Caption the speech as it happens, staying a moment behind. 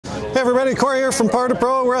everybody, Corey here from Par to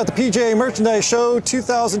Pro. We're at the PGA Merchandise Show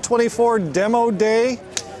 2024 Demo Day.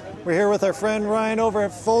 We're here with our friend Ryan over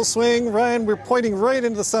at Full Swing. Ryan, we're pointing right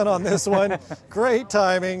into the sun on this one. Great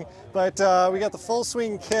timing. But we got the Full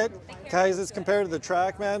Swing kit. Guys, it's compared to the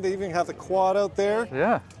TrackMan. They even have the quad out there.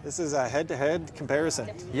 Yeah. This is a head-to-head comparison.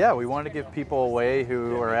 Yeah, we wanted to give people away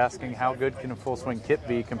who are asking how good can a Full Swing kit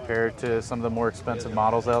be compared to some of the more expensive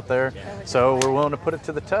models out there. So we're willing to put it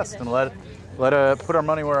to the test and let put our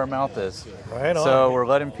money where our mouth is. Right on. So we're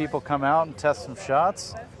letting people come out and test some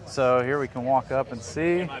shots. So here we can walk up and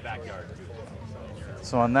see.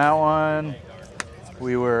 So on that one,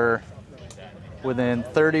 we were within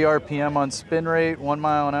 30 RPM on spin rate, 1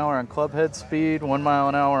 mile an hour on club head speed, 1 mile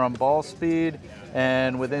an hour on ball speed,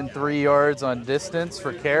 and within 3 yards on distance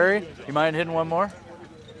for carry. You mind hitting one more?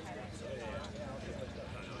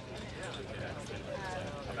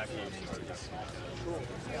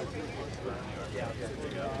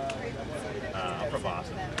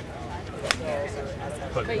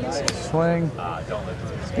 Swing.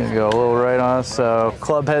 It's going to go a little right on us. So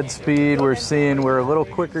club head speed, we're seeing we're a little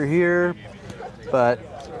quicker here,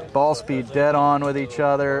 but ball speed dead on with each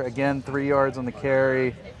other. Again, 3 yards on the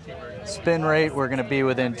carry. Spin rate, we're going to be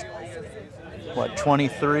within, what,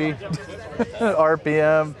 23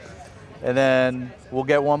 RPM. And then we'll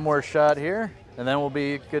get one more shot here, and then we'll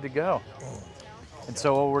be good to go. And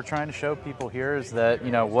so what we're trying to show people here is that,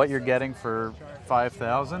 you know, what you're getting for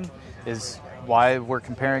 $5,000 is why we're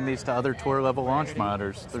comparing these to other tour level launch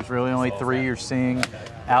monitors. There's really only 3 you're seeing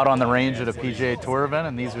out on the range at a PGA Tour event,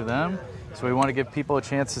 and these are them. So we want to give people a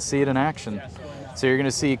chance to see it in action. So you're going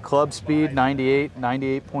to see club speed 98,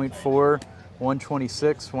 98.4,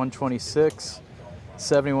 126, 126,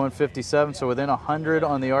 71.57, so within 100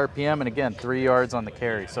 on the RPM, and again, 3 yards on the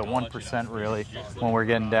carry, so 1% really when we're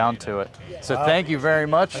getting down to it. So thank you very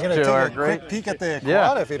much to our great... quick peek at the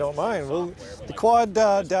quad, if you don't mind. Well, the quad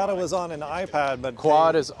data was on an iPad, but...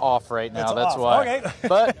 Quad is off right now, that's why. Okay.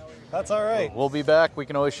 But that's all right. We'll be back. We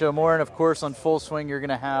can always show more, and of course on Full Swing, you're going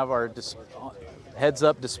to have our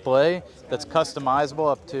heads-up display that's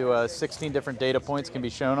customizable. Up to 16 different data points can be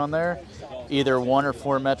shown on there, either 1 or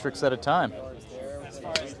 4 metrics at a time.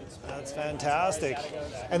 That's fantastic.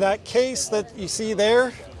 And that case that you see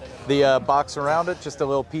there? The box around it, just a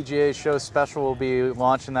little PGA show special. We'll be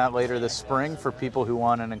launching that later this spring for people who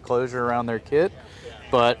want an enclosure around their kit.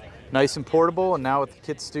 But nice and portable, and now with the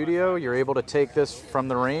Kit Studio, you're able to take this from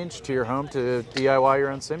the range to your home to DIY your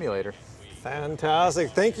own simulator. Fantastic.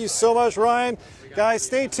 Thank you so much, Ryan. Guys,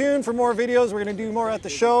 stay tuned for more videos. We're going to do more at the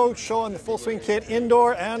show, showing the Full Swing kit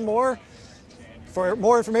indoor and more. For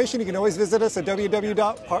more information, you can always visit us at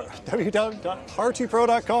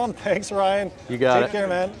www.par2pro.com. Thanks, Ryan. You got it. Take care,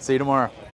 man. See you tomorrow.